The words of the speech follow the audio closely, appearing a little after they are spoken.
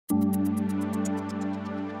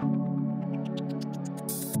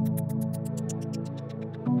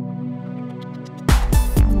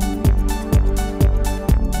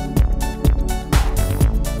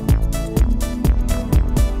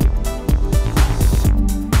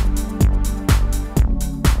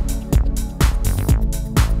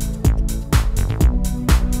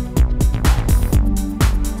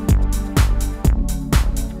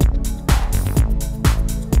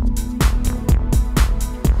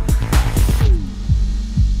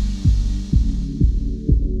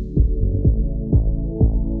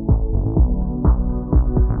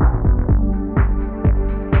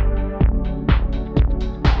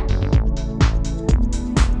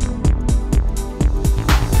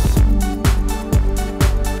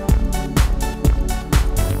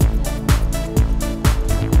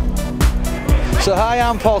So hi,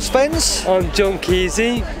 I'm Paul Spence. I'm John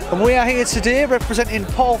Kesey. And we are here today representing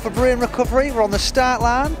Paul for Brain Recovery. We're on the start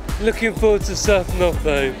line. Looking forward to surfing off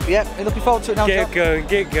though. Yep, you're looking forward to it now, Get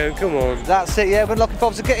John? going, come on. That's it, yeah, we're looking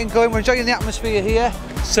forward to getting going. We're enjoying the atmosphere here.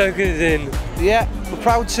 Soaking it in. Yeah, we're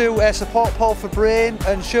proud to support Paul for Brain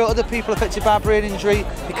and show other people affected by brain injury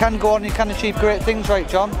you can go on, you can achieve great things, right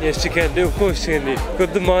John? Yes you can do, of course you can do.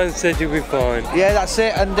 Got the mindset, you'll be fine. Yeah, that's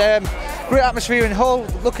it, and great atmosphere in Hull.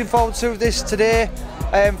 Looking forward to this today.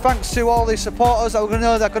 Thanks to all the supporters that we're going to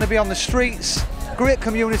know they're going to be on the streets. Great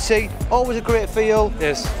community, always a great feel.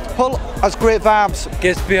 Yes. Hull has great vibes.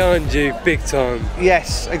 Gets behind you, big time.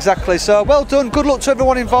 Yes, exactly. So well done, good luck to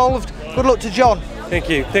everyone involved. Good luck to John. Thank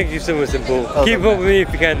you so much, Paul. Keep up with me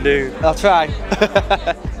if you can do. I'll try.